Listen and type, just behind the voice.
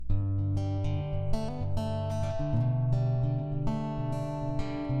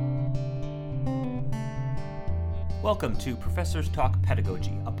Welcome to Professors Talk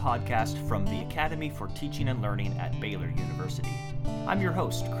Pedagogy, a podcast from the Academy for Teaching and Learning at Baylor University. I'm your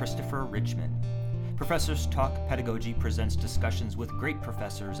host, Christopher Richmond. Professors Talk Pedagogy presents discussions with great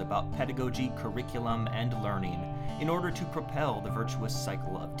professors about pedagogy, curriculum, and learning in order to propel the virtuous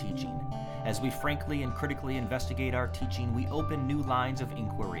cycle of teaching. As we frankly and critically investigate our teaching, we open new lines of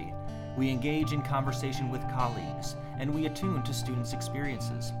inquiry. We engage in conversation with colleagues, and we attune to students'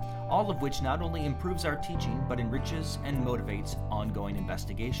 experiences, all of which not only improves our teaching, but enriches and motivates ongoing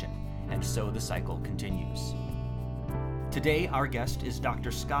investigation. And so the cycle continues. Today, our guest is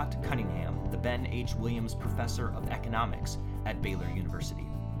Dr. Scott Cunningham, the Ben H. Williams Professor of Economics at Baylor University.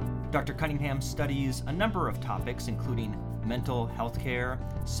 Dr. Cunningham studies a number of topics, including mental health care,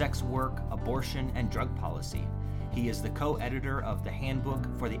 sex work, abortion, and drug policy. He is the co-editor of the Handbook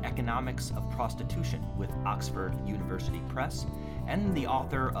for the Economics of Prostitution with Oxford University Press, and the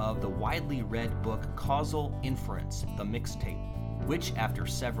author of the widely read book Causal Inference, the Mixtape, which after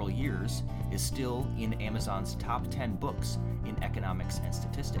several years is still in Amazon's top 10 books in economics and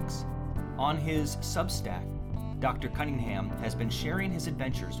statistics. On his Substack, Dr. Cunningham has been sharing his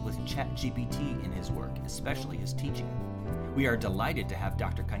adventures with ChatGPT in his work, especially his teaching. We are delighted to have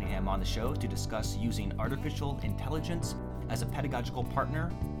Dr. Cunningham on the show to discuss using artificial intelligence as a pedagogical partner,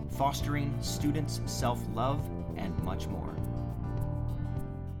 fostering students' self-love, and much more.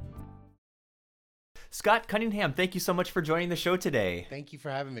 Scott Cunningham, thank you so much for joining the show today. Thank you for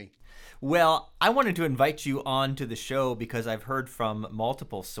having me. Well, I wanted to invite you on to the show because I've heard from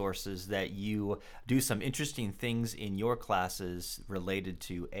multiple sources that you do some interesting things in your classes related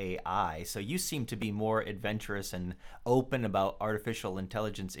to AI. So you seem to be more adventurous and open about artificial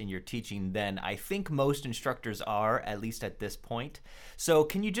intelligence in your teaching than I think most instructors are, at least at this point. So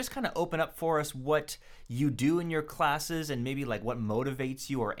can you just kind of open up for us what you do in your classes and maybe like what motivates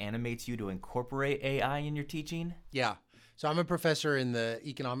you or animates you to incorporate AI in your teaching? Yeah. So I'm a professor in the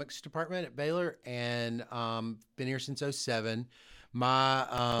economics department at Baylor, and been here since '07.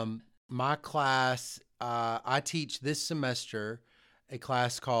 My class, I teach this semester a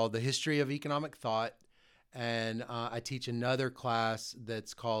class called The History of Economic Thought, and I teach another class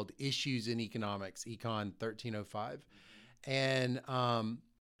that's called Issues in Economics, Econ 1305. And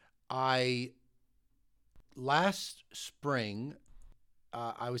last spring,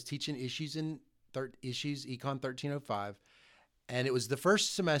 I was teaching Issues Econ 1305. And it was the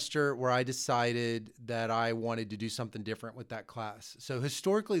first semester where I decided that I wanted to do something different with that class. So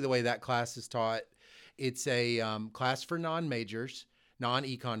historically, the way that class is taught, it's a class for non-majors,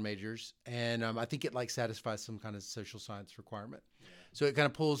 non-econ majors. And I think it like satisfies some kind of social science requirement. So it kind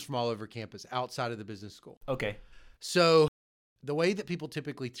of pulls from all over campus outside of the business school. Okay. So the way that people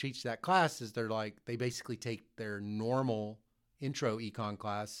typically teach that class is they basically take their normal intro econ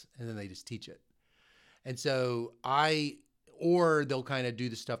class and then they just teach it. And so or they'll kind of do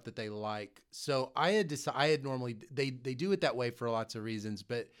the stuff that they like. So I had normally, they do it that way for lots of reasons,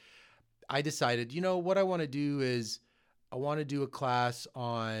 but I decided, what I want to do is I want to do a class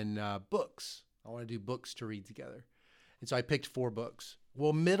on books. I want to do books to read together. And so I picked 4 books.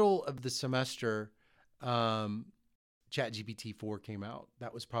 Well, middle of the semester, ChatGPT 4 came out.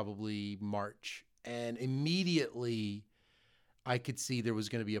 That was probably March. And immediately I could see there was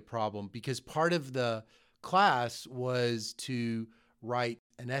going to be a problem because part of the class was to write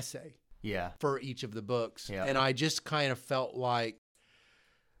an essay for each of the books. Yeah. And I just kind of felt like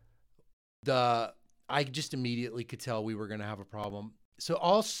I just immediately could tell we were going to have a problem. So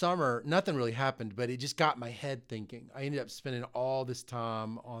all summer, nothing really happened, but it just got my head thinking. I ended up spending all this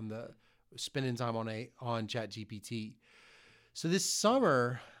time on ChatGPT. So this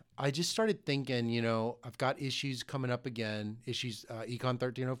summer, I just started thinking, I've got issues coming up again, Econ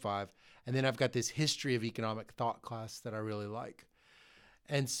 1305, and then I've got this history of economic thought class that I really like.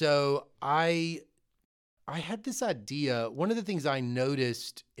 And so I had this idea. One of the things I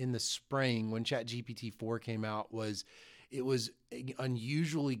noticed in the spring when ChatGPT 4 came out was it was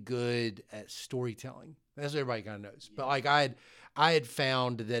unusually good at storytelling. That's what everybody kind of knows. But like I had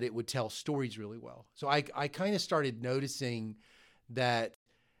found that it would tell stories really well. So I kind of started noticing that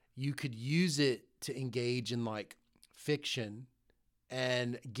you could use it to engage in like fiction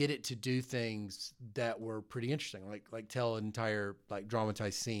and get it to do things that were pretty interesting, like tell an entire like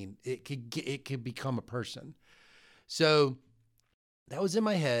dramatized scene. It could become a person. So that was in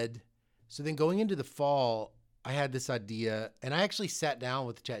my head. So then going into the fall, I had this idea, and I actually sat down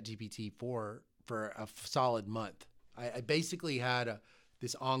with ChatGPT for a solid month. I basically had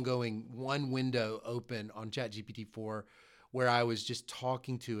this ongoing one window open on ChatGPT 4 where I was just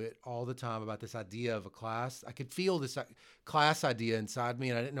talking to it all the time about this idea of a class. I could feel this class idea inside me,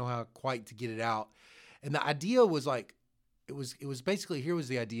 and I didn't know how quite to get it out. And the idea was like, it was basically, here was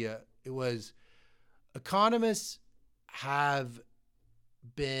the idea. It was, economists have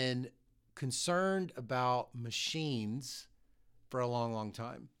been concerned about machines for a long, long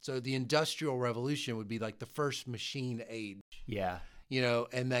time. So the Industrial Revolution would be like the first machine age. Yeah.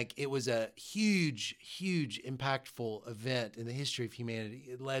 And like it was a huge, huge impactful event in the history of humanity.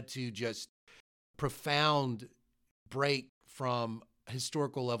 It led to just profound break from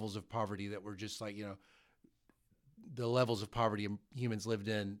historical levels of poverty that were just like, the levels of poverty humans lived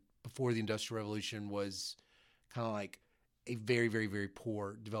in before the Industrial Revolution was kind of like a very, very, very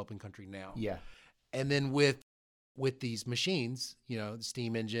poor developing country now. Yeah. And then with these machines, the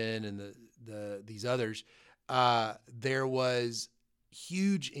steam engine and these others, there was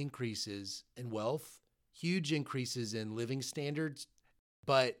huge increases in wealth, huge increases in living standards,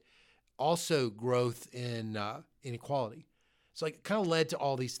 but also growth in inequality. So like, it kind of led to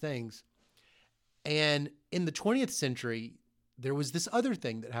all these things. And in the 20th century, there was this other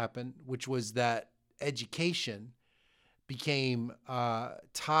thing that happened, which was that education became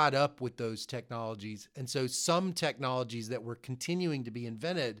tied up with those technologies. And so some technologies that were continuing to be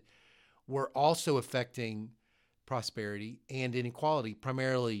invented were also affecting prosperity and inequality,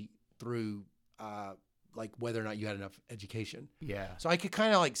 primarily through like whether or not you had enough education. Yeah. So I could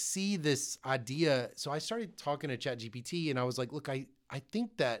kind of like see this idea. So I started talking to ChatGPT and I was like, look, I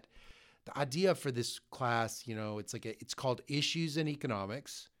think that the idea for this class, it's called Issues in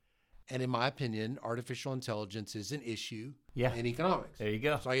Economics. And in my opinion, artificial intelligence is an issue in economics. There you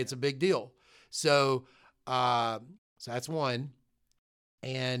go. So it's a big deal. So that's one.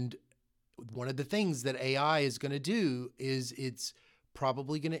 And one of the things that AI is going to do is it's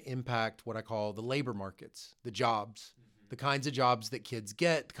probably going to impact what I call the labor markets, the jobs, the kinds of jobs that kids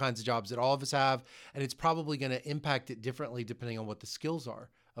get, the kinds of jobs that all of us have. And it's probably going to impact it differently depending on what the skills are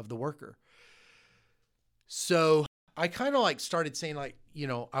of the worker. So I kind of like started saying like,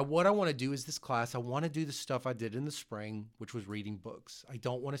 what I want to do is this class. I want to do the stuff I did in the spring, which was reading books. I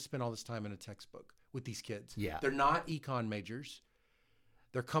don't want to spend all this time in a textbook with these kids. Yeah. They're not econ majors.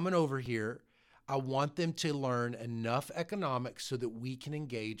 They're coming over here. I want them to learn enough economics so that we can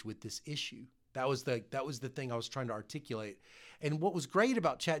engage with this issue. That was the thing I was trying to articulate. And what was great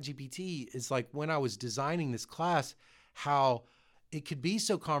about ChatGPT is like when I was designing this class, how it could be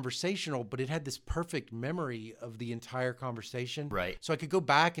so conversational, but it had this perfect memory of the entire conversation. Right. So I could go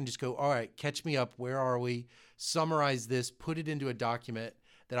back and just go, all right, catch me up. Where are we? Summarize this, put it into a document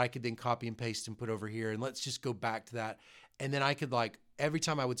that I could then copy and paste and put over here. And let's just go back to that. And then I could like, every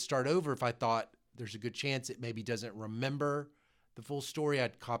time I would start over, if I thought there's a good chance it maybe doesn't remember the full story,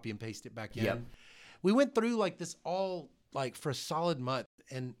 I'd copy and paste it back in. Yep. We went through like this all like for a solid month.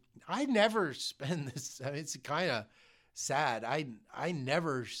 And I never spend this. I mean, it's kind of sad. I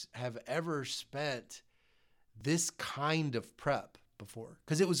never have ever spent this kind of prep before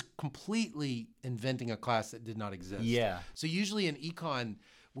because it was completely inventing a class that did not exist. Yeah. So usually in econ,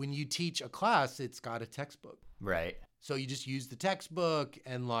 when you teach a class, it's got a textbook. Right. So you just use the textbook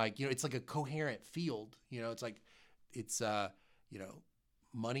and like, it's like a coherent field. It's like, it's,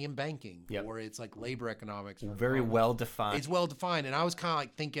 money and banking, or it's like labor economics. Very well defined. It's well defined. And I was kind of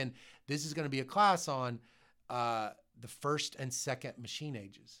like thinking this is going to be a class on the first and second machine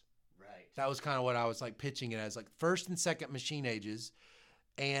ages. Right. That was kind of what I was like pitching it as, like first and second machine ages.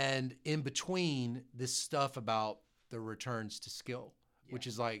 And in between this stuff about the returns to skill, which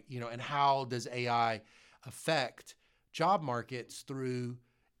is like, and how does AI affect job markets through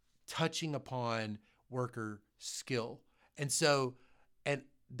touching upon worker skill. And so, and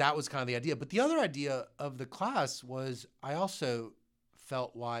that was kind of the idea. But the other idea of the class was I also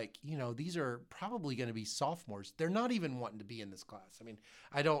felt like, these are probably going to be sophomores. They're not even wanting to be in this class. I mean,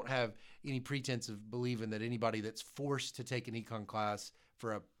 I don't have any pretense of believing that anybody that's forced to take an econ class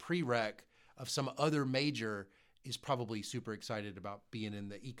for a prereq of some other major is probably super excited about being in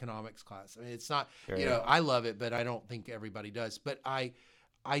the economics class. I mean, it's not, I love it, but I don't think everybody does. But I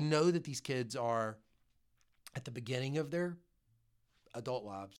know that these kids are at the beginning of their adult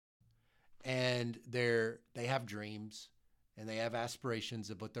lives and they have dreams and they have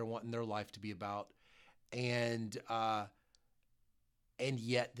aspirations of what they're wanting their life to be about. And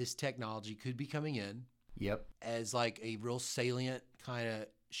yet this technology could be coming in as like a real salient kind of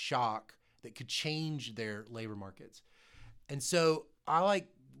shock that could change their labor markets. And so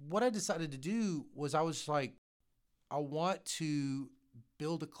what I decided to do was I was like, I want to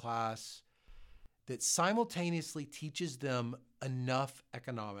build a class that simultaneously teaches them enough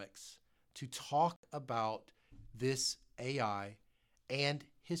economics to talk about this AI and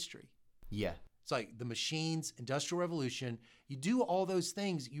history. Yeah. It's like the machines, Industrial Revolution. You do all those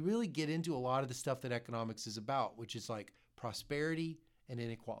things, you really get into a lot of the stuff that economics is about, which is like prosperity and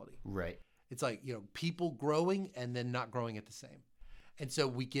inequality. Right. It's like, people growing and then not growing at the same. And so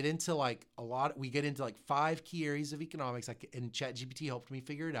we get into like 5 key areas of economics, and ChatGPT helped me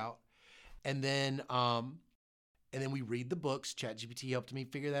figure it out. And then we read the books. ChatGPT helped me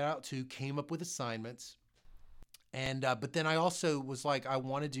figure that out too, came up with assignments. And, but then I also was like, I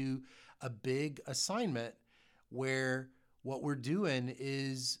want to do a big assignment where what we're doing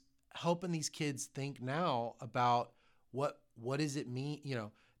is helping these kids think now about what does it mean?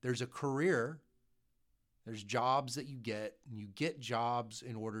 There's a career, there's jobs that you get, and you get jobs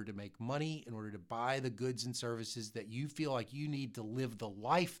in order to make money, in order to buy the goods and services that you feel like you need to live the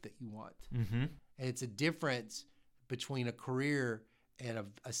life that you want. Mm-hmm. And it's a difference between a career and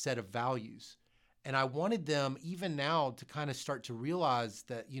a set of values. And I wanted them even now to kind of start to realize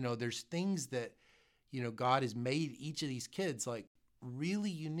that, there's things that, God has made each of these kids like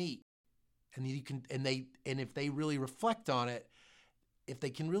really unique. And if they really reflect on it, they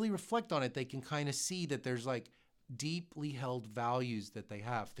can kind of see that there's like deeply held values that they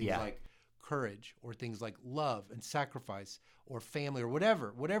have. Things like courage, or things like love and sacrifice, or family, or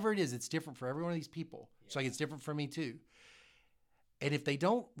whatever it is. It's different for every one of these people. It's like, it's different for me too. And if they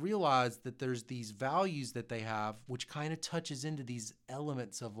don't realize that there's these values that they have, which kind of touches into these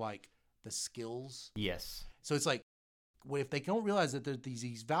elements of like the skills. Yes. So it's like, if they don't realize that there's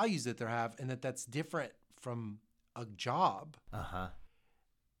these values that they have, and that's different from a job,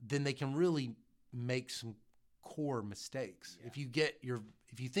 then they can really make some core mistakes. Yeah.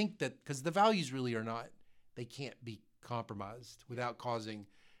 If you think that, because the values really they can't be compromised without causing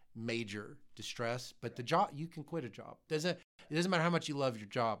major distress. But the job, you can quit a job. It doesn't matter how much you love your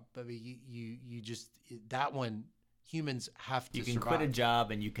job. I mean, you just, that one, humans have to survive. You can quit a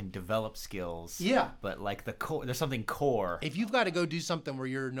job and you can develop skills. Yeah. But like the core, there's something core. If you've got to go do something where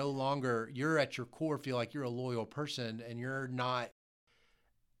you're at your core, feel like you're a loyal person, and you're not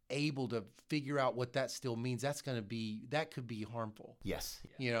able to figure out what that still means, that could be harmful. Yes.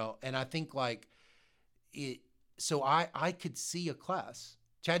 And I think like so I could see a class.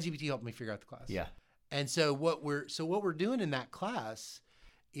 ChatGPT helped me figure out the class. Yeah. And so what we're doing in that class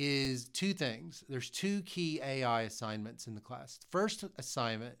is 2 things. There's 2 key AI assignments in the class. The first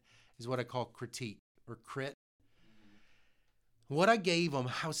assignment is what I call critique, or crit. What I gave them,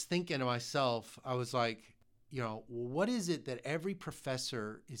 I was thinking to myself, I was like, what is it that every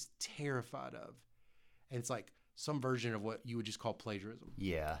professor is terrified of? And it's like some version of what you would just call plagiarism.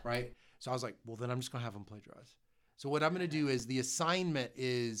 Yeah. Right? So I was like, well, then I'm just going to have them plagiarize. So what I'm going to do is, the assignment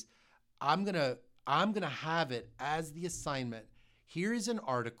is, I'm going to have it as the assignment. Here is an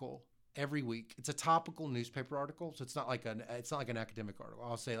article every week. It's a topical newspaper article, so it's not like an academic article.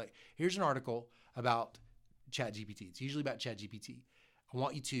 I'll say like, here's an article about ChatGPT. It's usually about ChatGPT. I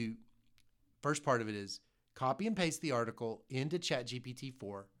want you to, first part of it is, copy and paste the article into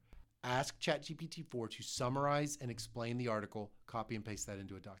ChatGPT-4. Ask ChatGPT-4 to summarize and explain the article. Copy and paste that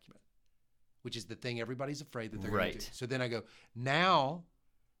into a document, which is the thing everybody's afraid that they're going to do. So then I go, now,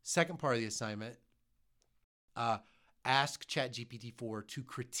 second part of the assignment, ask ChatGPT-4 to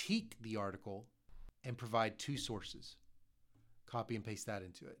critique the article and provide 2 sources. Copy and paste that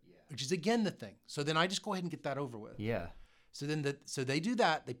into it, which is again the thing. So then I just go ahead and get that over with. Yeah. So then so they do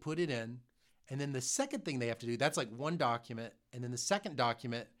that, they put it in. And then the second thing they have to do, that's like one document. And then the second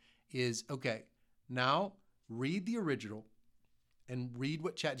document is, okay, now read the original and read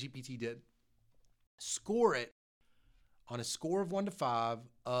what ChatGPT did. Score it on a score of 1 to 5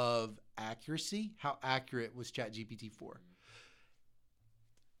 of accuracy. How accurate was ChatGPT-4?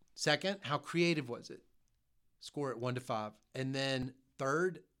 Second, how creative was it? Score it 1 to 5. And then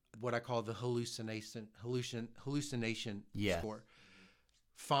third, what I call the hallucination score.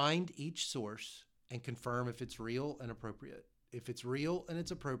 Find each source and confirm if it's real and appropriate. If it's real and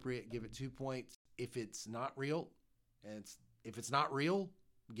it's appropriate, give it 2 points. If it's not real,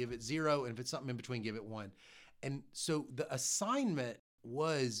 give it 0. And if it's something in between, give it 1. And so the assignment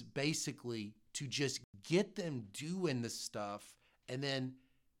was basically to just get them doing the stuff, and then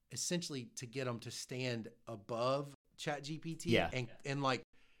essentially to get them to stand above ChatGPT and like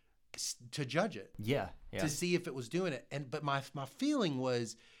to judge it. Yeah. To see if it was doing it. But my feeling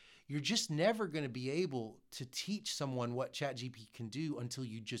was, you're just never going to be able to teach someone what ChatGPT can do until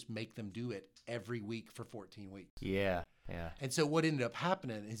you just make them do it every week for 14 weeks. Yeah. Yeah. And so what ended up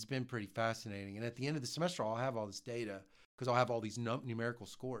happening has been pretty fascinating. And at the end of the semester, I'll have all this data because I'll have all these numerical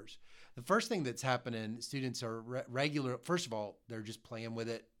scores. The first thing that's happening, students are regular. First of all, they're just playing with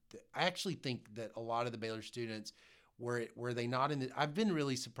it. I actually think that a lot of the Baylor students, were they not in the, I've been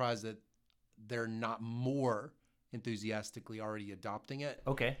really surprised that they're not more enthusiastically already adopting it,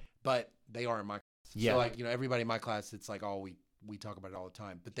 Okay. but they are in my class. Yeah. So like, everybody in my class, it's like, oh, we talk about it all the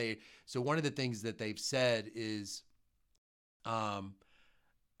time. But so one of the things that they've said is, they're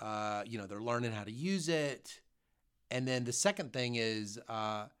learning how to use it. And then the second thing is,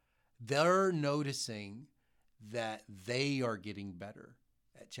 they're noticing that they are getting better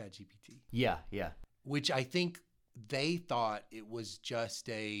at ChatGPT. Yeah. Yeah. Which I think they thought it was just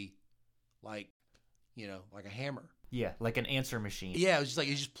like a hammer. Yeah. Like an answer machine. Yeah, it was just like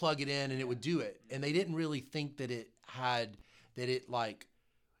you just plug it in and it would do it. And they didn't really think that they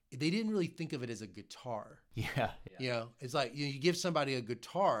didn't really think of it as a guitar. Yeah. It's like you give somebody a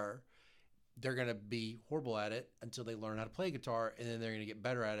guitar, they're going to be horrible at it until they learn how to play guitar, and then they're going to get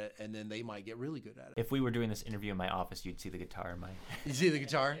better at it, and then they might get really good at it. If we were doing this interview in my office, you'd see the guitar in my... You see the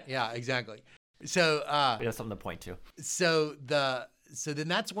guitar? Yeah, exactly. So that's something to point to. So then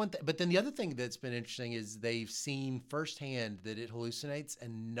that's one thing. But then the other thing that's been interesting is they've seen firsthand that it hallucinates,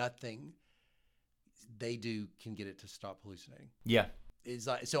 and nothing they do can get it to stop hallucinating. Yeah.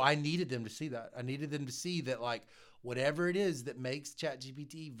 So I needed them to see that. I needed them to see that, like, whatever it is that makes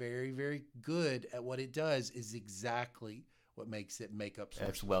ChatGPT very, very good at what it does is exactly what makes it make up sources.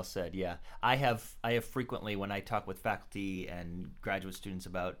 That's well said. Yeah. I have frequently, when I talk with faculty and graduate students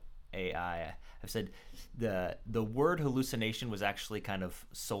about AI, I've said the word hallucination was actually kind of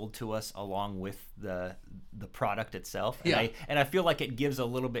sold to us along with the product itself. Yeah. And I feel like it gives a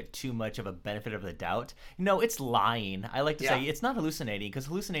little bit too much of a benefit of the doubt. No, it's lying. I like to say it's not hallucinating, because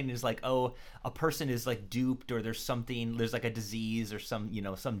hallucinating is like, oh, a person is like duped, or there's like a disease or some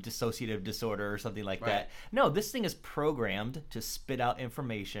dissociative disorder or something like that. No, this thing is programmed to spit out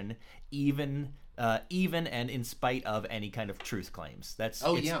information even and in spite of any kind of truth claims. It's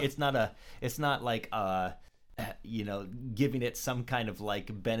not like giving it some kind of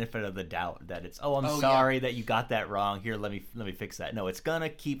like benefit of the doubt that it's, I'm sorry that you got that wrong. Here, let me fix that. No, it's gonna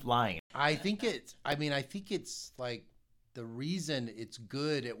keep lying. I think it's like the reason it's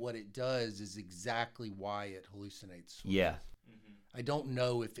good at what it does is exactly why it hallucinates. Yeah. I don't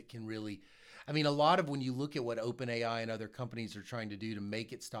know if it can really. I mean, a lot of when you look at what OpenAI and other companies are trying to do to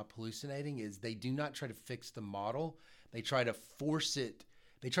make it stop hallucinating is they do not try to fix the model. They try to force it.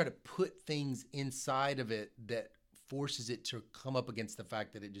 They try to put things inside of it that forces it to come up against the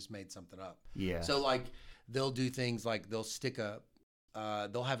fact that it just made something up. Yeah. So like they'll do things like they'll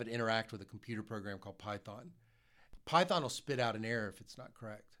have it interact with a computer program called Python. Python will spit out an error if it's not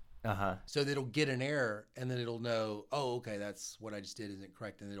correct. So that it'll get an error, and then it'll know, oh, okay, that's what I just did isn't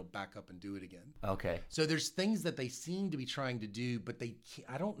correct, and it'll back up and do it again. Okay. So there's things that they seem to be trying to do, but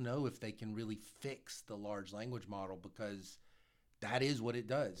I don't know if they can really fix the large language model, because that is what it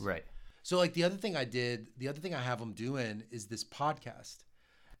does. Right. So like the other thing I have them doing is this podcast,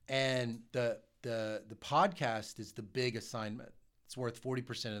 and the podcast is the big assignment. It's worth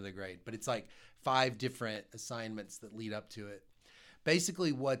 40% of the grade, but it's like 5 different assignments that lead up to it.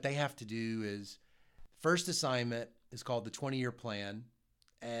 Basically, what they have to do is, first assignment is called the 20-year plan.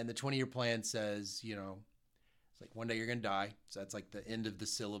 And the 20-year plan says, it's like one day you're going to die. So that's like the end of the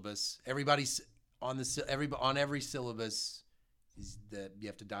syllabus. Everybody's on every syllabus is that you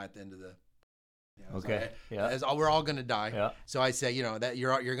have to die at the end of the. Okay. Yeah. We're all going to die. Yeah. So I say, that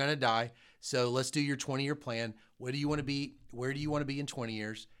you're going to die. So let's do your 20-year plan. Where do you want to be? Where do you want to be in 20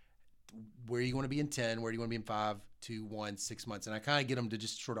 years? Where do you want to be in 10? Where do you want to be in 5, 2, 1, 6 months? And I kind of get them to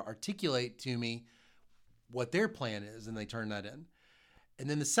just sort of articulate to me what their plan is, and they turn that in. And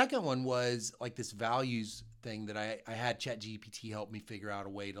then the second one was like this values thing that I had ChatGPT help me figure out a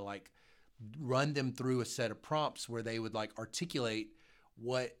way to like run them through a set of prompts where they would like articulate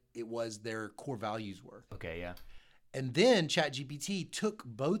what it was their core values were. Okay, yeah. And then ChatGPT took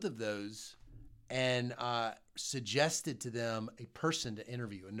both of those and suggested to them a person to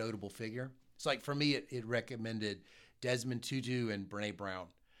interview, a notable figure. So like for me, it recommended Desmond Tutu and Brene Brown. Okay.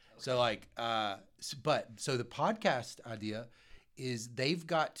 So like, so the podcast idea is they've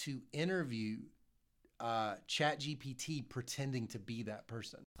got to interview ChatGPT pretending to be that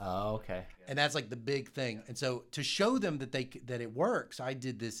person. Oh, okay. And that's like the big thing. Yeah. And so to show them that it works, I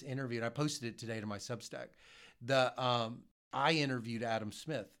did this interview and I posted it today to my Substack. I interviewed Adam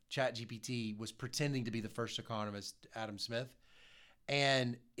Smith. ChatGPT was pretending to be the first economist, Adam Smith,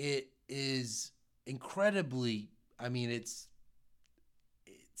 and it is incredibly. I mean, it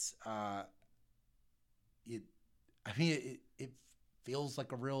feels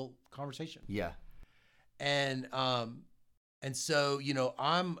like a real conversation. Yeah. And so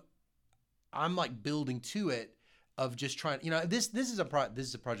I'm like building to it of just trying. This is a project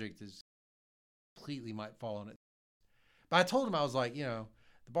that completely might fall on it. But I told him, I was like,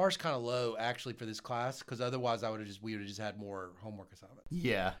 the bar's kind of low actually for this class, because otherwise we would have just had more homework assignments.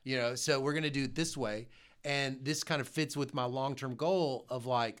 Yeah. So we're going to do it this way. And this kind of fits with my long-term goal of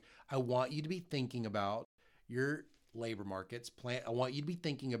like, I want you to be thinking about your labor markets. I want you to be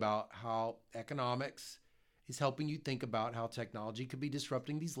thinking about how economics is helping you think about how technology could be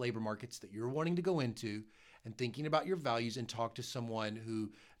disrupting these labor markets that you're wanting to go into, and thinking about your values, and talk to someone who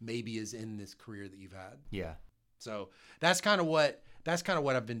maybe is in this career that you've had. Yeah. So that's kind of what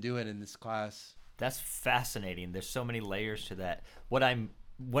I've been doing in this class. That's fascinating. There's so many layers to that. What I'm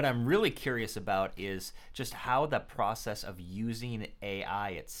really curious about is just how the process of using AI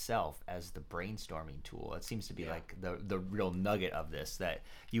itself as the brainstorming tool. It seems to be like the real nugget of this, that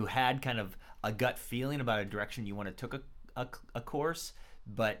you had kind of a gut feeling about a direction you want to took a course,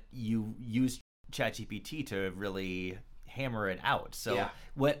 but you used ChatGPT to really hammer it out. So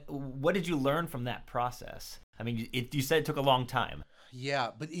what did you learn from that process? I mean, you said it took a long time. Yeah,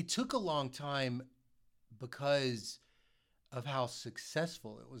 but it took a long time because of how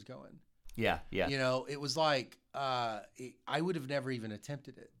successful it was going. Yeah. It was like I would have never even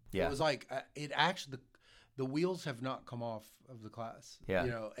attempted it. Yeah. It was like it actually the wheels have not come off of the class.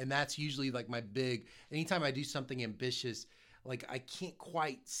 Yeah. And that's usually like my big. Anytime I do something ambitious, like I can't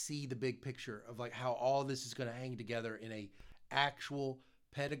quite see the big picture of like how all this is going to hang together in a actual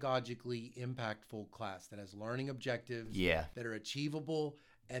pedagogically impactful class that has learning objectives that are achievable,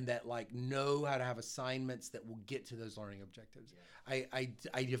 and that like know how to have assignments that will get to those learning objectives. I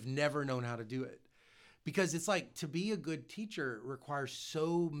have never known how to do it, because it's like, to be a good teacher requires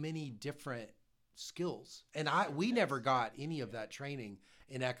so many different skills, and we never got any of that training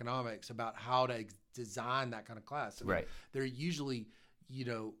in economics about how to design that kind of class. I mean, they're usually,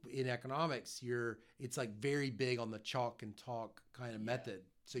 in economics, it's like very big on the chalk and talk kind of method.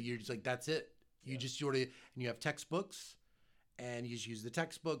 So you're just like, that's it. You just sort of, and you have textbooks, and you just use the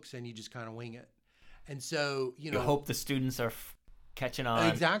textbooks, and you just kind of wing it. And so, you hope the students are catching on.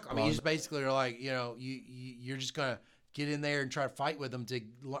 Exactly. I mean, you just basically are like, you're just going to get in there and try to fight with them to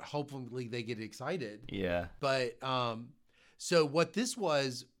hopefully they get excited. Yeah. But, so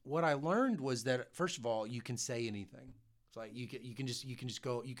what I learned was that, first of all, you can say anything. It's like you can just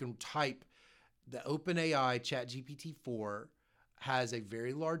go, you can type. The OpenAI ChatGPT 4 has a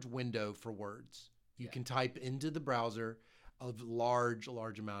very large window for words. You can type into the browser a large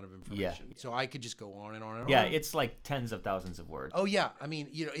amount of information. Yeah. So I could just go on and on and on. Yeah, it's like tens of thousands of words. Oh yeah. I mean,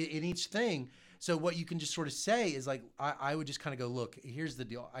 in each thing. So what you can just sort of say is like, I would just kind of go, look, here's the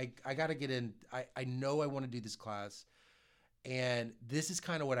deal. I got to get in. I know I want to do this class, and this is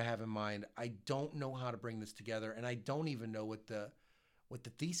kind of what I have in mind. I don't know how to bring this together, and I don't even know what the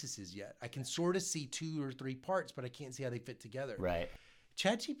thesis is yet. I can sort of see 2 or 3 parts, but I can't see how they fit together. Right.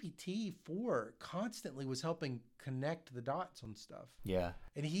 ChatGPT 4 constantly was helping connect the dots on stuff. Yeah.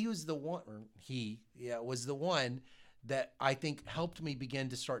 And he was the one, was the one that I think helped me begin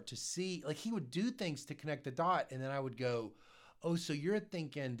to start to see, like, he would do things to connect the dot, and then I would go, oh, so you're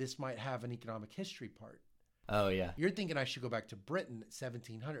thinking this might have an economic history part. Oh, yeah. You're thinking I should go back to Britain at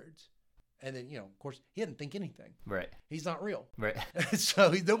 1700s. And then, of course, he didn't think anything. Right. He's not real. Right.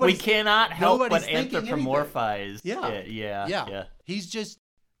 So we cannot help but anthropomorphize it. Yeah. Yeah. He's just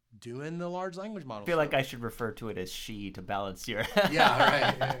doing the large language model. I feel like I should refer to it as she to balance your...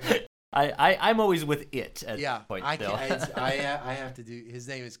 Yeah, right. I'm always with it at this point. I have to do... His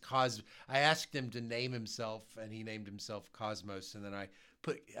name is Cosmos. I asked him to name himself, and he named himself Cosmos, and then I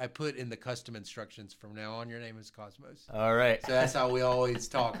put in the custom instructions, from now on your name is Cosmos. All right. So that's how we always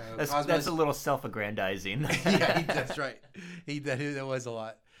talk. That's a little self-aggrandizing. Yeah, that's right. That was a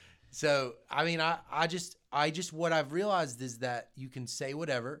lot. So I mean, I just what I've realized is that you can say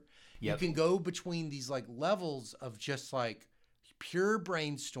whatever. Yep. You can go between these like levels of just like pure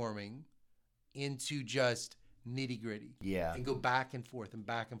brainstorming into just nitty gritty. Yeah. And go back and forth and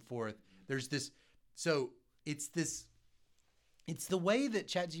back and forth. There's this. So it's the way that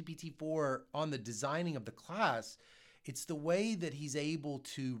ChatGPT 4 on the designing of the class, it's the way that he's able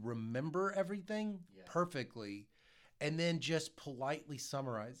to remember everything perfectly and then just politely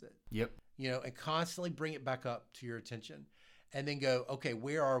summarize it. Yep. And constantly bring it back up to your attention and then go, okay,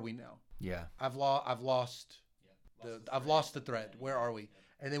 where are we now? Yeah. I've lost the thread. Where are we?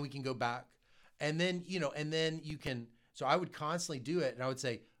 And then we can go back. And then, and then you can, so I would constantly do it, and I would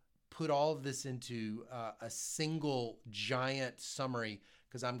say, put all of this into a single giant summary,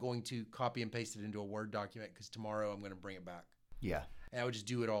 because I'm going to copy and paste it into a Word document, because tomorrow I'm going to bring it back. Yeah. And I would just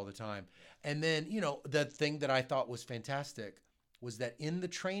do it all the time. And then, the thing that I thought was fantastic was that in the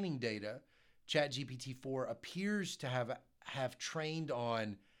training data, ChatGPT 4 appears to have trained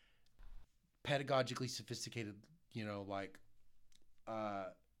on pedagogically sophisticated, like uh,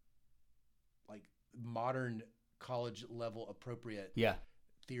 like modern college level appropriate Yeah.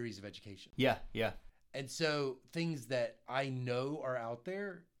 theories of education. Yeah. Yeah. And so things that I know are out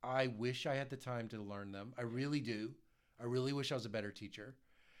there, I wish I had the time to learn them. I really do. I really wish I was a better teacher.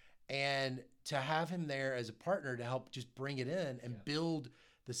 And to have him there as a partner to help just bring it in and build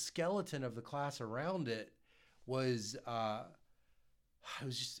the skeleton of the class around it was it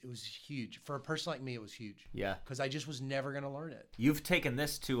was huge. For a person like me, it was huge. Yeah. Because I just was never going to learn it. You've taken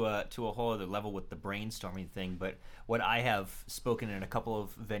this to a whole other level with the brainstorming thing, but what I have spoken in a couple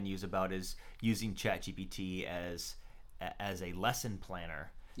of venues about is using ChatGPT as a lesson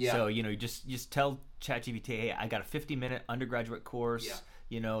planner. Yeah. So, you just tell ChatGPT, hey, I got a 50-minute undergraduate course.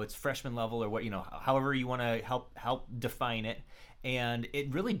 Yeah. It's freshman level or what, however you want to help define it. And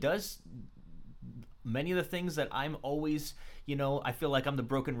it really does many of the things that I'm always, I feel like I'm the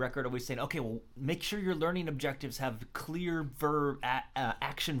broken record always saying, okay, well, make sure your learning objectives have clear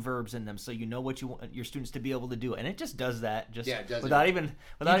action verbs in them so you know what you want your students to be able to do. And it just does that without even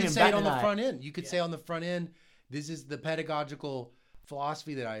say it on the front end. You could say on the front end, this is the pedagogical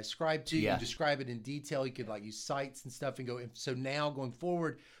philosophy that I ascribe to. Yeah. You describe it in detail. You could use sites and stuff and go, so now going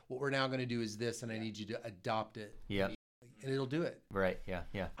forward, what we're now going to do is this, and I need you to adopt it. Yeah. And it'll do it. Right. Yeah.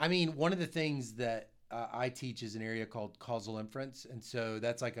 Yeah. I mean, one of the things that I teach is an area called causal inference. And so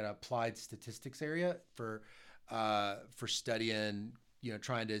that's like an applied statistics area for studying,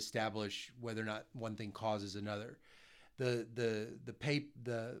 trying to establish whether or not one thing causes another. The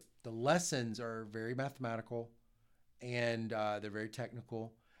lessons are very mathematical, and they're very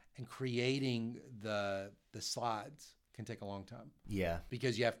technical, and creating the slides can take a long time. Yeah.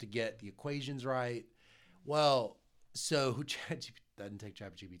 Because you have to get the equations right. Well, so doesn't take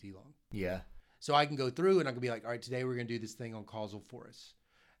ChatGPT long. Yeah. So I can go through and I can be like, all right, today we're going to do this thing on causal force.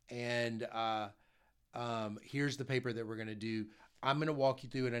 And here's the paper that we're going to do. I'm going to walk you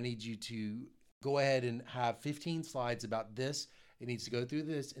through and I need you to go ahead and have 15 slides about this. It needs to go through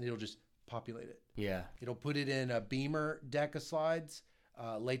this and it'll just populate it. Yeah. It'll put it in a Beamer deck of slides,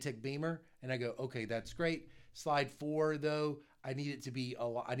 LaTeX Beamer. And I go, okay, that's great. Slide 4 though, I need it to be,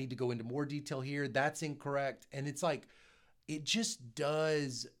 I need to go into more detail here. That's incorrect. And it's like, it just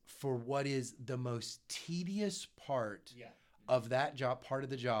does for what is the most tedious part of that job, part of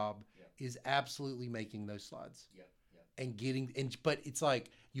the job is absolutely making those slides and but it's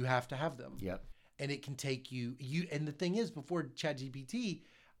like, you have to have them. Yep. And it can take and the thing is, before ChatGPT,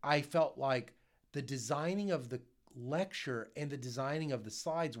 I felt like the designing of the lecture and the designing of the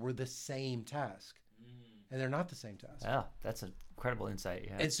slides were the same task. And they're not the same task. Yeah, that's an incredible insight.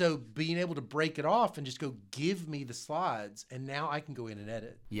 Yeah. And so being able to break it off and just go, give me the slides, and now I can go in and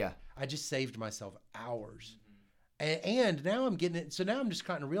edit. Yeah. I just saved myself hours. And now I'm getting it. So now I'm just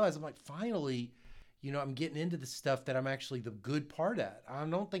kind of realize, I'm like, finally, I'm getting into the stuff that I'm actually the good part at. I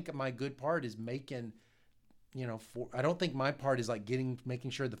don't think my good part is making, I don't think my part is like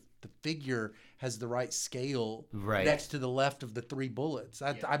making sure the figure has the right scale next to the left of the 3 bullets.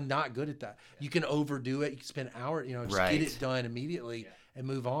 I'm not good at that. You can overdo it. You can spend hours, just get it done immediately and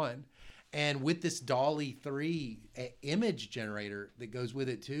move on. And with this DALL-E 3 image generator that goes with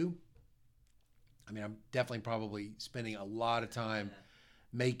it too, I mean, I'm definitely probably spending a lot of time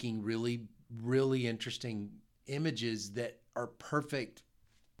making really, really interesting images that are perfectly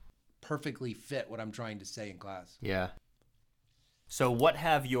fit what I'm trying to say in class. Yeah. So what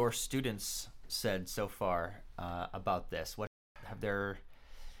have your students said so far about this? What have their...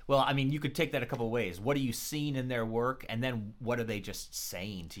 Well, I mean, you could take that a couple of ways. What are you seeing in their work? And then what are they just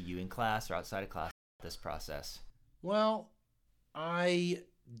saying to you in class or outside of class this process? Well, I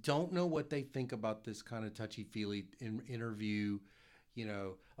don't know what they think about this kind of touchy-feely interview.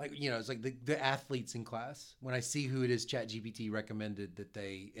 It's like the athletes in class. When I see who it is ChatGPT recommended that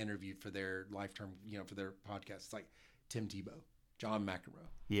they interviewed for their lifetime, for their podcast, it's like Tim Tebow, John McEnroe.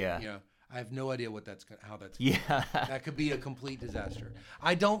 Yeah. I have no idea how that's going. Yeah. That could be a complete disaster.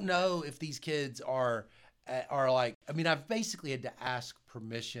 I don't know if these kids are like, I mean, I've basically had to ask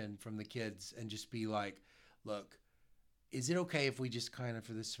permission from the kids and just be like, look, is it okay if we just kind of,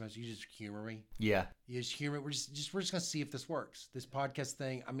 for this semester, you just humor me? Yeah. You just humor me. We're just going to see if this works. This podcast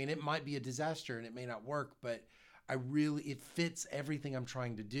thing, I mean, it might be a disaster and it may not work, but it fits everything I'm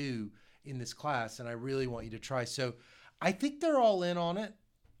trying to do in this class, and I really want you to try. So I think they're all in on it.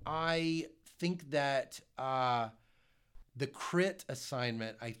 I think that the crit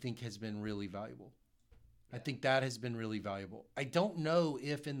assignment, I think, has been really valuable. I think that has been really valuable. I don't know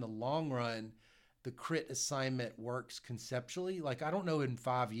if in the long run the crit assignment works conceptually. Like, I don't know in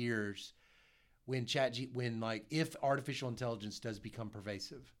 5 years if artificial intelligence does become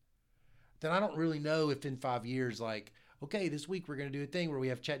pervasive, then I don't really know if in 5 years, like, okay, this week we're going to do a thing where we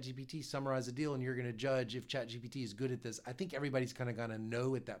have ChatGPT summarize a deal and you're going to judge if ChatGPT is good at this. I think everybody's kind of going to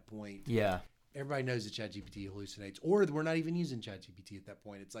know at that point. Yeah. Everybody knows that ChatGPT hallucinates, or we're not even using ChatGPT at that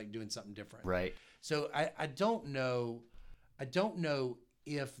point. It's like doing something different. Right. So I don't know. I don't know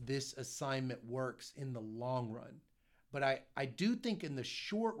if this assignment works in the long run, but I do think in the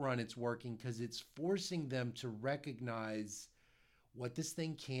short run it's working because it's forcing them to recognize what this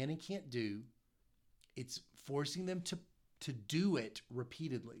thing can and can't do. It's forcing them to do it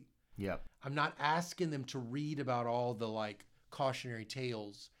repeatedly. Yeah. I'm not asking them to read about all the like cautionary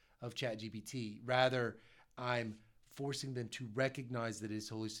tales of ChatGPT. Rather, I'm forcing them to recognize that it's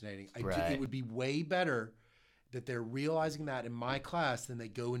hallucinating. It would be way better that they're realizing that in my class than they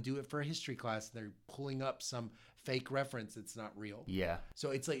go and do it for a history class and they're pulling up some fake reference that's not real. Yeah. So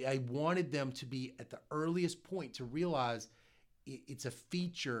it's like I wanted them to be at the earliest point to realize it's a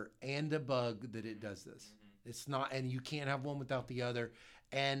feature and a bug that it does this. Mm-hmm. It's not, and you can't have one without the other.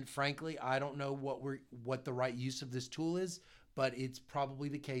 And frankly, I don't know what the right use of this tool is, but it's probably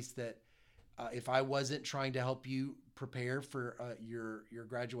the case that if I wasn't trying to help you prepare for your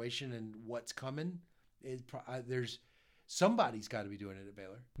graduation and what's coming, there's somebody's got to be doing it at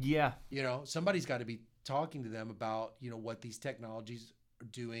Baylor. Yeah. Somebody's got to be talking to them about, what these technologies are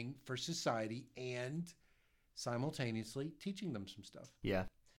doing for society and simultaneously teaching them some stuff. Yeah.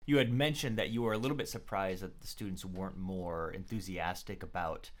 You had mentioned that you were a little bit surprised that the students weren't more enthusiastic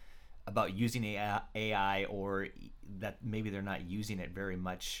about using AI, or that maybe they're not using it very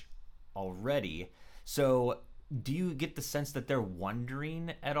much already. So do you get the sense that they're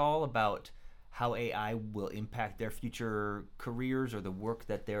wondering at all about how AI will impact their future careers or the work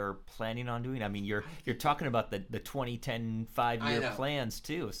that they're planning on doing? I mean, you're talking about the 2010 5-year plans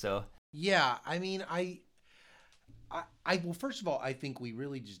too. So yeah, I mean, well, first of all, I think we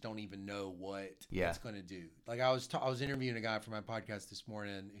really just don't even know what it's going to do. Like I was interviewing a guy for my podcast this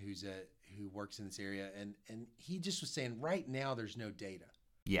morning who works in this area, and he just was saying right now there's no data.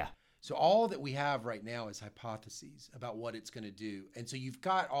 Yeah. So all that we have right now is hypotheses about what it's going to do. And so you've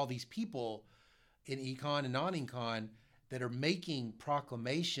got all these people in econ and non-econ that are making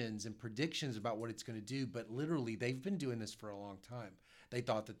proclamations and predictions about what it's going to do, but literally they've been doing this for a long time. They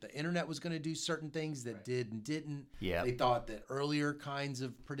thought that the internet was going to do certain things that did and didn't. Yeah. They thought that earlier kinds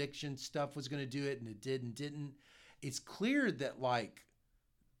of prediction stuff was going to do it, and it did and didn't. It's clear that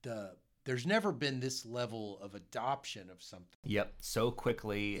there's never been this level of adoption of something. Yep. So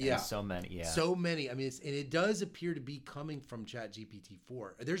quickly and so many. Yeah. So many. I mean, and it does appear to be coming from ChatGPT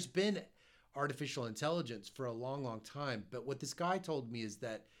 4. There's been artificial intelligence for a long, long time. But what this guy told me is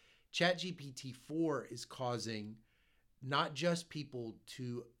that ChatGPT 4 is causing not just people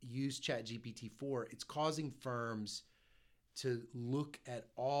to use ChatGPT 4, it's causing firms to look at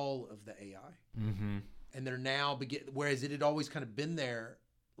all of the AI. Mm-hmm. And they're now whereas it had always kind of been there,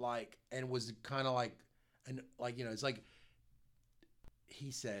 and was kind of it's like he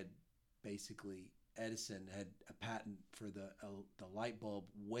said, basically, Edison had a patent for the light bulb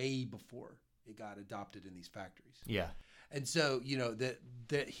way before it got adopted in these factories. Yeah. And so,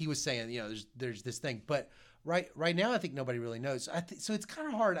 that he was saying, there's this thing, but right now I think nobody really knows. So it's kind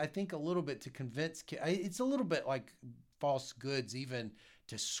of hard, I think, a little bit to convince kids. It's a little bit like false goods even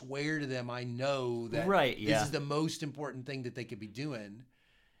to swear to them I know that this is the most important thing that they could be doing.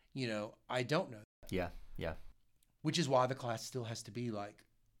 I don't know that. Yeah. Yeah. Which is why the class still has to be like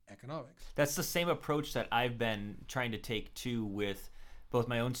economics. That's the same approach that I've been trying to take too with both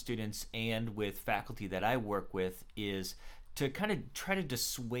my own students and with faculty that I work with, is to kind of try to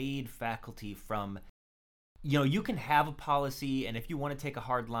dissuade faculty from, you can have a policy, and if you want to take a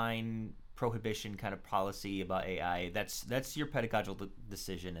hard line prohibition kind of policy about AI, that's your pedagogical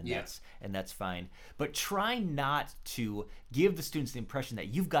decision, and that's fine. But try not to give the students the impression that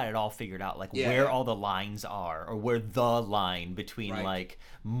you've got it all figured out, where all the lines are, or where the line between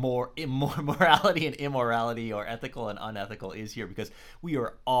morality and immorality, or ethical and unethical, is here, because we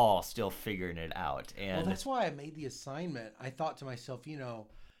are all still figuring it out. And that's why I made the assignment. I thought to myself,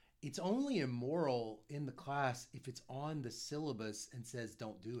 it's only immoral in the class if it's on the syllabus and says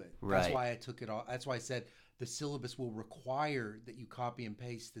don't do it. Right. That's why I took it off. That's why I said the syllabus will require that you copy and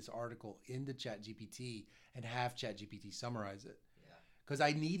paste this article into ChatGPT and have ChatGPT summarize it. Yeah. Because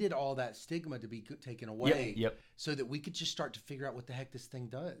I needed all that stigma to be taken away, so that we could just start to figure out what the heck this thing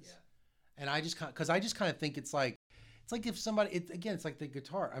does. Yeah. And I just kind of think it's like if somebody, it's like the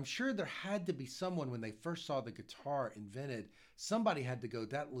guitar. I'm sure there had to be someone when they first saw the guitar invented, somebody had to go,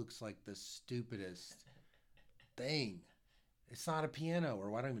 that looks like the stupidest thing. It's not a piano,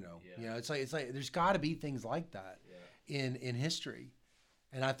 or I don't even know. Yeah. It's like there's got to be things like that in history.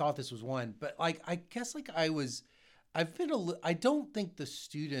 And I thought this was one, but I guess I was I don't think the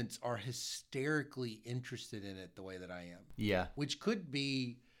students are hysterically interested in it the way that I am. Yeah. Which could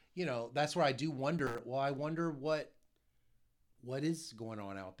be, that's where I do wonder. Well, I wonder what is going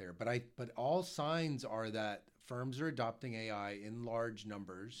on out there. But all signs are that firms are adopting AI in large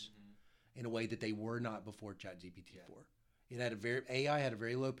numbers in a way that they were not before ChatGPT 4. AI had a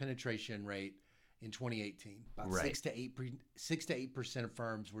very low penetration rate in 2018. About Right. 6 to 8% of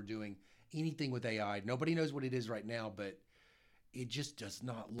firms were doing anything with AI. Nobody knows what it is right now, but it just does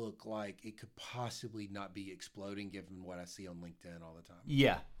not look like it could possibly not be exploding given what I see on LinkedIn all the time.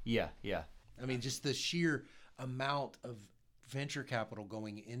 Yeah. I mean, just the sheer amount of venture capital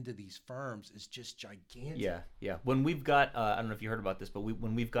going into these firms is just gigantic. Yeah. When we've got, I don't know if you heard about this, but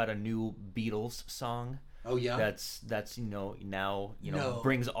when we've got a new Beatles song. Oh yeah. That's now No.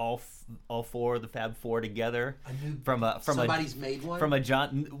 brings all four of the Fab Four together Somebody's made one from a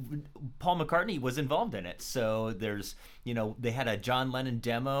Paul McCartney was involved in it. So there's they had a John Lennon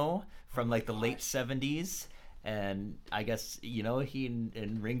demo from like the late 70s, and I guess he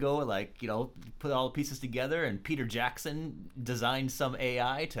and Ringo put all the pieces together, and Peter Jackson designed some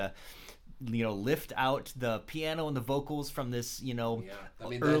AI to lift out the piano and the vocals from this, late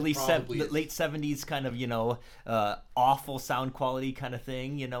 70s kind of, awful sound quality kind of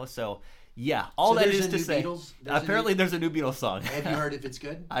thing, so yeah, all that is to say, apparently there's a new Beatles song. Have you heard if it's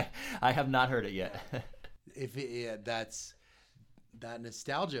good? I have not heard it yet. That's that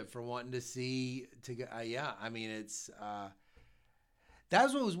nostalgia for wanting to see, I mean, it's,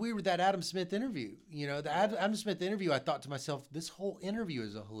 that's what was weird with that Adam Smith interview. The Adam Smith interview, I thought to myself, this whole interview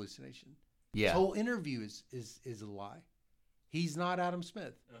is a hallucination. Yeah. This whole interview is a lie. He's not Adam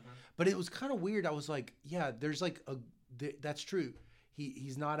Smith. But it was kind of weird. I was like, yeah, there's like that's true.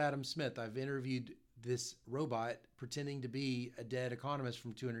 He's not Adam Smith. I've interviewed this robot pretending to be a dead economist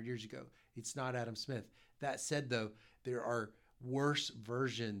from 200 years ago. It's not Adam Smith. That said, though, there are worse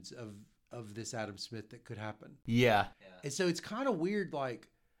versions of this Adam Smith that could happen. Yeah. And so it's kind of weird, like,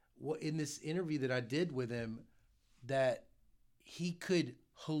 what in this interview that I did with him, that he could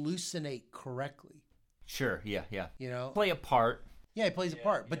hallucinate correctly. Sure. Yeah. Play a part. Yeah, he plays a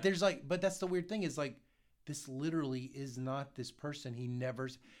part. But there's but that's the weird thing is like, this literally is not this person. He never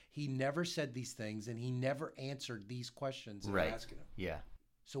said these things, and he never answered these questions that I'm asking him. Yeah.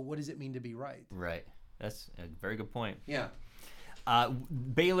 So what does it mean to be right? Right. That's a very good point. Yeah.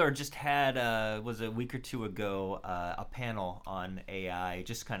 Baylor just had was a week or two ago a panel on AI,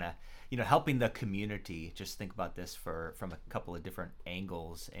 just kind of helping the community just think about this from a couple of different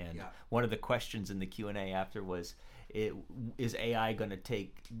angles. And one of the questions in the Q&A after was, is AI going to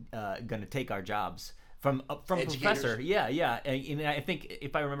take our jobs? From a professor. Yeah. And I think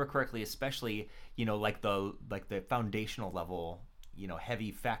if I remember correctly, especially like the foundational level,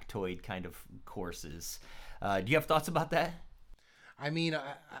 heavy factoid kind of courses. Do you have thoughts about that? I mean,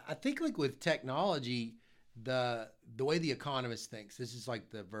 I think like with technology, the way the economist thinks, this is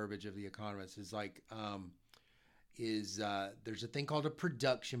like the verbiage of the economist, is like there's a thing called a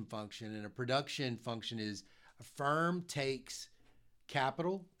production function, and a production function is a firm takes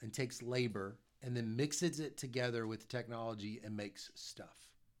capital and takes labor and then mixes it together with technology and makes stuff.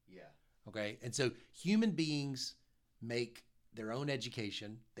 Yeah. Okay. And so human beings make their own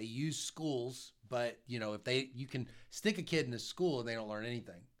education. They use schools, but you can stick a kid in a school and they don't learn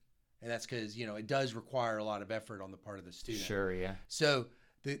anything. And that's because, it does require a lot of effort on the part of the student. Sure, yeah. So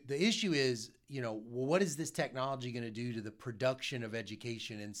the issue is, what is this technology going to do to the production of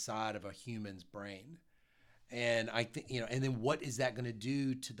education inside of a human's brain? And I think, and then what is that going to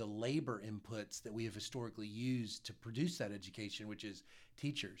do to the labor inputs that we have historically used to produce that education, which is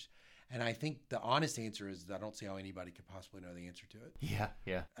teachers? And I think the honest answer is I don't see how anybody could possibly know the answer to it.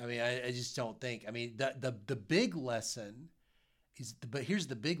 Yeah. I mean, I just don't think. I mean, the big lesson is, but here's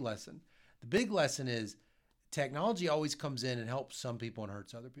the big lesson. The big lesson is technology always comes in and helps some people and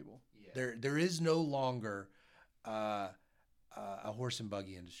hurts other people. Yeah. There is no longer a horse and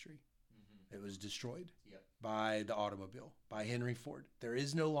buggy industry. Mm-hmm. It was destroyed by the automobile, by Henry Ford. There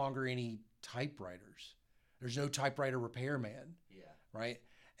is no longer any typewriters. There's no typewriter repairman. Yeah. Right?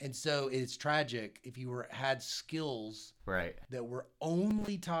 And so it's tragic if you had skills that were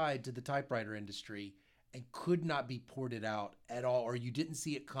only tied to the typewriter industry and could not be ported out at all, or you didn't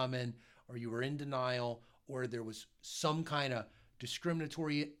see it coming, or you were in denial, or there was some kind of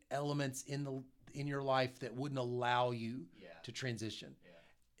discriminatory elements in your life that wouldn't allow you to transition. Yeah.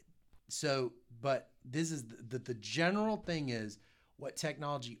 So, but this is the general thing is, what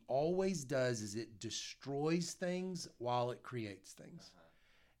technology always does is it destroys things while it creates things. Uh-huh.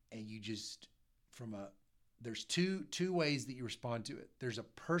 And you just, there's two ways that you respond to it. There's a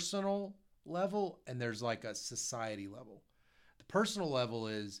personal level and there's like a society level. The personal level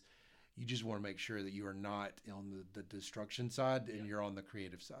is you just want to make sure that you are not on the destruction side and you're on the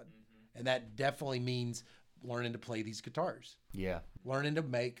creative side. And that definitely means learning to play these guitars. Yeah. Learning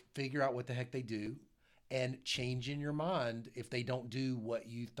to figure out what the heck they do and changing your mind if they don't do what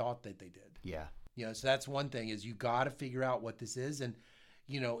you thought that they did. Yeah. So that's one thing is you got to figure out what this is. And,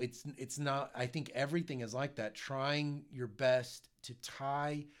 it's not, I think everything is like that. Trying your best to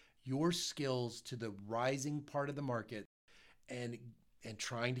tie your skills to the rising part of the market and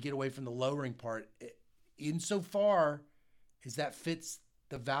trying to get away from the lowering part insofar as that fits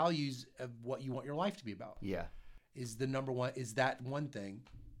the values of what you want your life to be about. Yeah. Is the number one, is that one thing.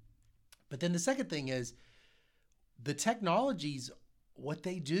 But then the second thing is the technologies, what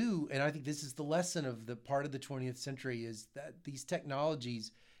they do, and I think this is the lesson of the part of the 20th century, is that these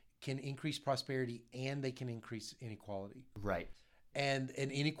technologies can increase prosperity and they can increase inequality. Right. And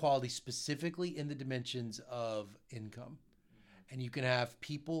inequality specifically in the dimensions of income. And you can have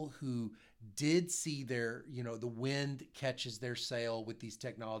people who did see their, the wind catches their sail with these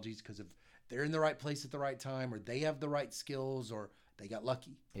technologies because of they're in the right place at the right time, or they have the right skills, or they got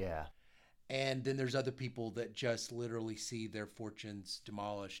lucky. Yeah. And then there's other people that just literally see their fortunes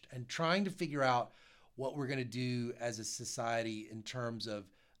demolished, and trying to figure out what we're going to do as a society in terms of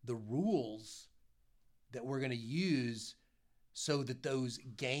the rules that we're going to use so that those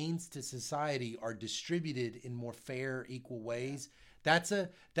gains to society are distributed in more fair, equal ways. That's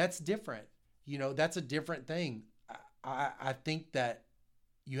different. That's a different thing. I think that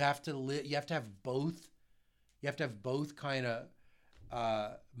you have to have both. You have to have both kind of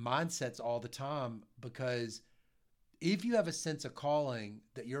mindsets all the time, because if you have a sense of calling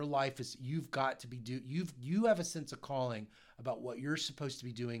that your life is, you have a sense of calling about what you're supposed to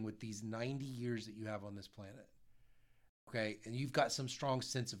be doing with these 90 years that you have on this planet. Okay. And you've got some strong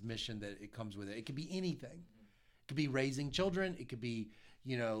sense of mission that it comes with it. It could be anything. It could be raising children. It could be,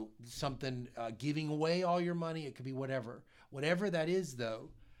 something, giving away all your money. It could be whatever that is though.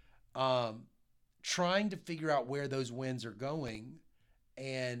 Trying to figure out where those winds are going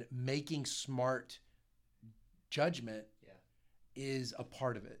and making smart judgment is a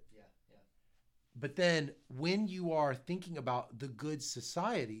part of it. But then when you are thinking about the good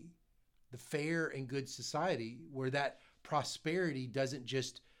society, the fair and good society, where that prosperity doesn't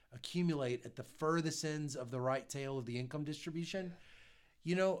just accumulate at the furthest ends of the right tail of the income distribution,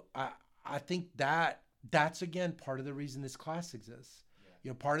 I think that's again part of the reason this class exists.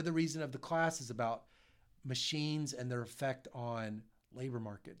 Part of the reason of the class is about machines and their effect on labor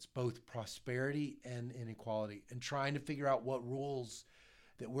markets, both prosperity and inequality, and trying to figure out what rules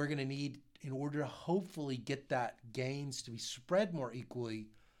that we're going to need in order to hopefully get that gains to be spread more equally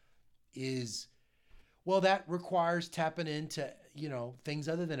that requires tapping into, things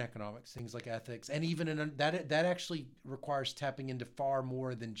other than economics, things like ethics, and even that actually requires tapping into far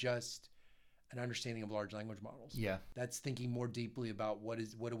more than just an understanding of large language models. Yeah. That's thinking more deeply about what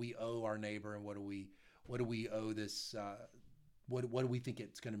do we owe our neighbor, and what do we owe this, what do we think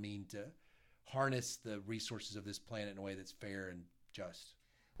it's going to mean to harness the resources of this planet in a way that's fair and just.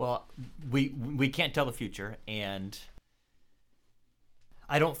 Well, we can't tell the future, and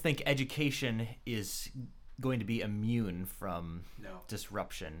I don't think education is going to be immune from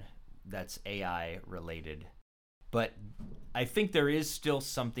disruption that's AI related. But I think there is still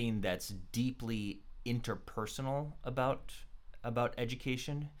something that's deeply interpersonal about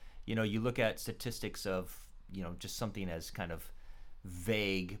education. You look at statistics of, just something as kind of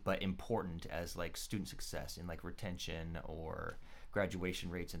vague but important as like student success and like retention or graduation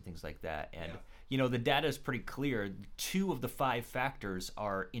rates and things like that. And, the data is pretty clear. 2 of the 5 factors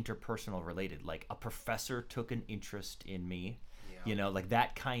are interpersonal related. Like a professor took an interest in me, like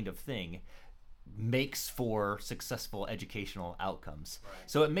that kind of thing makes for successful educational outcomes. Right.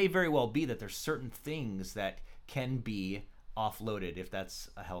 So it may very well be that there's certain things that can be offloaded, if that's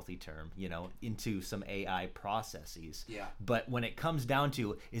a healthy term, into some AI processes. Yeah. But when it comes down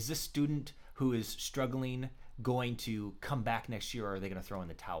to, is this student who is struggling going to come back next year, or are they going to throw in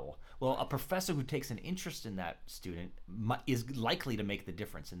the towel? Well, a professor who takes an interest in that student is likely to make the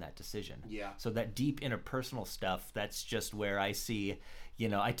difference in that decision. Yeah. So that deep interpersonal stuff, that's just where I see,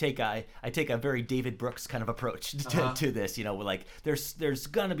 I take a very David Brooks kind of approach to this. Like there's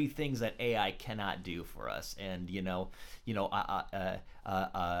gonna be things that AI cannot do for us, and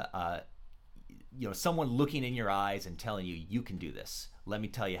someone looking in your eyes and telling you, you can do this. Let me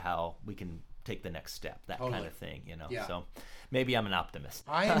tell you how we can take the next step, that kind of thing, Yeah. So maybe I'm an optimist.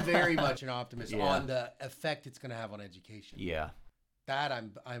 I am very much an optimist on the effect it's going to have on education. Yeah. That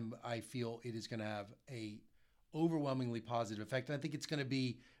I feel it is going to have a overwhelmingly positive effect. And I think it's going to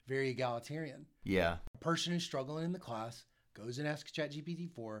be very egalitarian. Yeah. A person who's struggling in the class goes and asks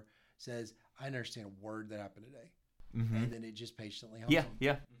ChatGPT-4, says, I understand a word that happened today. Mm-hmm. And then it just patiently helps them.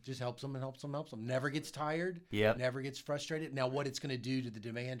 Yeah. Just helps them and helps them, helps them. Never gets tired. Yep. Never gets frustrated. Now, what it's going to do to the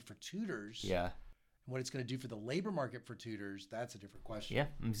demand for tutors, Yeah. what it's going to do for the labor market for tutors, that's a different question. Yeah,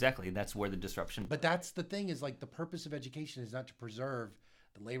 exactly. That's where the disruption. But that's the thing is like the purpose of education is not to preserve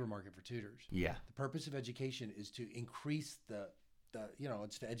the labor market for tutors. Yeah. The purpose of education is to increase the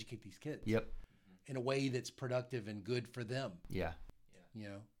it's to educate these kids. Yep. In a way that's productive and good for them. Yeah.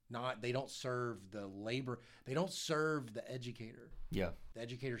 They don't serve the labor, they don't serve the educator. Yeah. The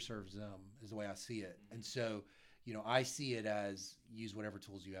educator serves them is the way I see it. And so, I see it as use whatever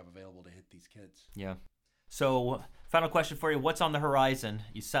tools you have available to hit these kids. Yeah. So, final question for you: what's on the horizon?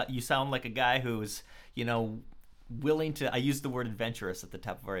 You sound like a guy who's, willing to. I used the word adventurous at the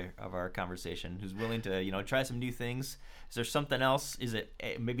top of our conversation. Who's willing to, try some new things. Is there something else? Is it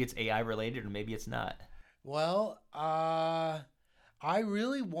maybe it's AI related, or maybe it's not? Well, I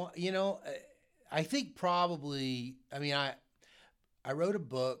really want. I think probably. I mean, I wrote a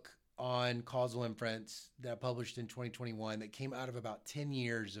book on causal inference that I published in 2021 that came out of about 10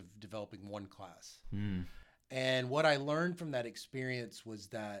 years of developing one class. Mm. And what I learned from that experience was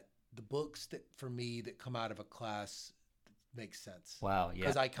that the books that for me that come out of a class make sense. Wow. Yeah.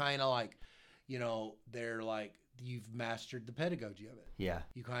 Because I kind of like, they're like, you've mastered the pedagogy of it. Yeah.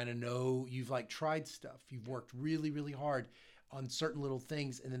 You kind of know, you've like tried stuff. You've worked really, really hard on certain little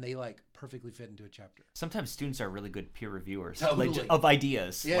things, and then they like perfectly fit into a chapter. Sometimes students are really good peer reviewers Totally. of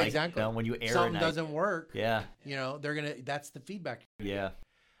ideas. Yeah, exactly. When you err, something doesn't work. Yeah. That's the feedback. Yeah.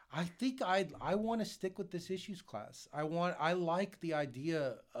 I think I want to stick with this issues class. I like the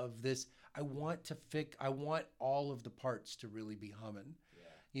idea of this. I want all of the parts to really be humming.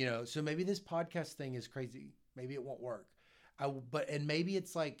 Yeah. So maybe this podcast thing is crazy. Maybe it won't work. And maybe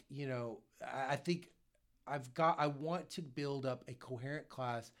it's like, I think I want to build up a coherent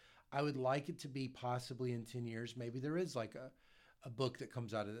class. I would like it to be possibly in 10 years. Maybe there is like a book that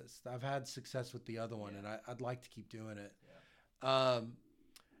comes out of this. I've had success with the other one, and I'd like to keep doing it. Yeah.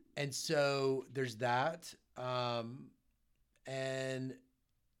 And so there's that. And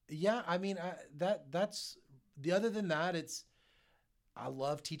yeah, I mean, that's the other than that, I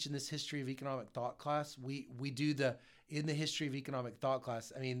love teaching this history of economic thought class. We do in the history of economic thought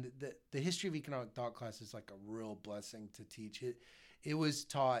class. I mean, the history of economic thought class is like a real blessing to teach. It was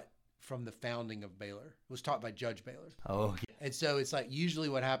taught from the founding of Baylor. It was taught by Judge Baylor. Oh, yeah. And so it's like usually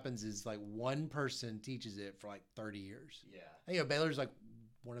what happens is like one person teaches it for like 30 years. Yeah. And, Baylor's like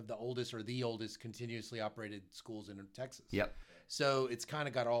one of the oldest or the oldest continuously operated schools in Texas. Yep. So it's kind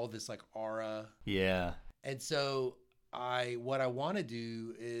of got all this like aura. Yeah. And so what I want to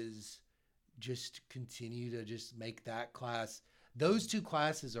do is just continue to just make that class. Those two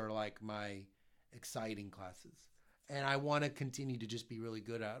classes are like my exciting classes. And I want to continue to just be really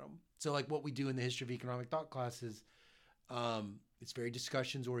good at them. So like what we do in the history of economic thought classes, it's very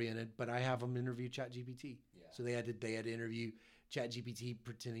discussions oriented, but I have them interview ChatGPT. Yeah. So they had to interview ChatGPT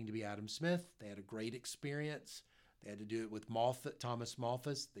pretending to be Adam Smith. They had a great experience. They had to do it with Thomas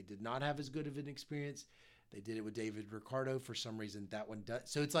Malthus. They did not have as good of an experience. They did it with David Ricardo. For some reason, that one does.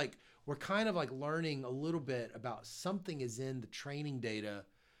 So it's like we're kind of like learning a little bit about something is in the training data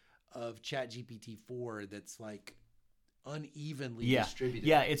of ChatGPT-4 that's like unevenly distributed.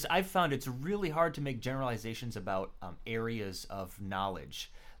 Yeah, I've found it's really hard to make generalizations about areas of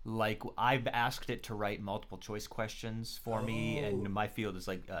knowledge. Like I've asked it to write multiple choice questions for me, and my field is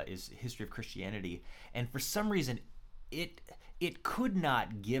is history of Christianity, and for some reason, it could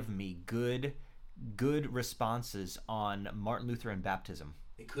not give me good responses on Martin Luther and baptism.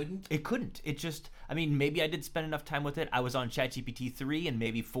 It couldn't? It couldn't. It just, I mean, maybe I did spend enough time with it. I was on ChatGPT 3 and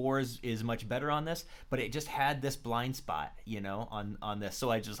maybe 4 is much better on this, but it just had this blind spot, on this.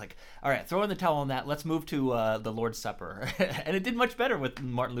 So I just like, all right, throw in the towel on that. Let's move to the Lord's Supper. And it did much better with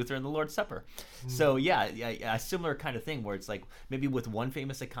Martin Luther and the Lord's Supper. So yeah, a similar kind of thing where it's like maybe with one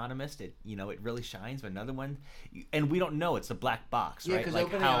famous economist, it really shines, but another one, and we don't know. It's a black box, right? Yeah, because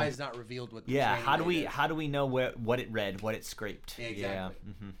OpenAI is not revealed what the how do we know what it read, what it scraped? Yeah, exactly. Yeah.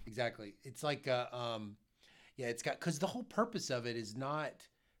 Mm-hmm. Exactly. It's like, it's got, because the whole purpose of it is not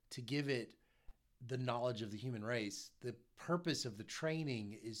to give it the knowledge of the human race. The purpose of the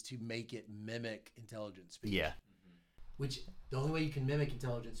training is to make it mimic intelligent speech. Yeah. Which the only way you can mimic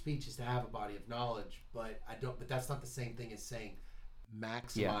intelligent speech is to have a body of knowledge, but that's not the same thing as saying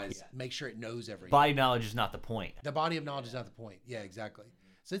maximize, make sure it knows everything. Body knowledge is not the point. The body of knowledge is not the point. Yeah, exactly.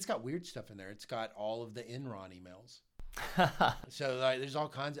 So it's got weird stuff in there. It's got all of the Enron emails. So there's all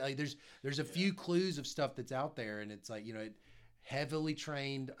kinds of, there's a few clues of stuff that's out there, and it's like, heavily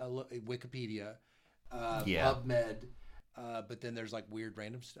trained Wikipedia, Yeah. PubMed, but then there's like weird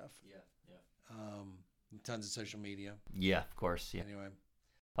random stuff. Yeah. Tons of social media. Yeah, of course. Yeah. Anyway.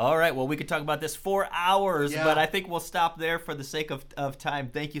 All right. Well, we could talk about this for hours, Yeah. but I think we'll stop there for the sake of time.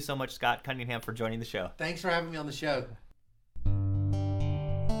 Thank you so much, Scott Cunningham, for joining the show. Thanks for having me on the show.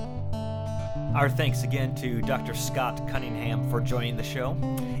 Our thanks again to Dr. Scott Cunningham for joining the show.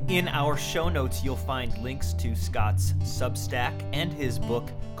 In our show notes, you'll find links to Scott's Substack and his book,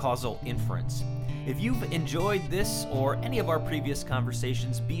 Causal Inference. If you've enjoyed this or any of our previous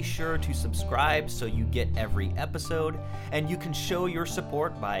conversations, be sure to subscribe so you get every episode, and you can show your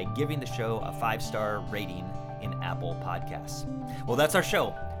support by giving the show a 5-star rating in Apple Podcasts. Well, that's our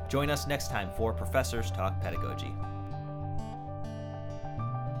show. Join us next time for Professors Talk Pedagogy.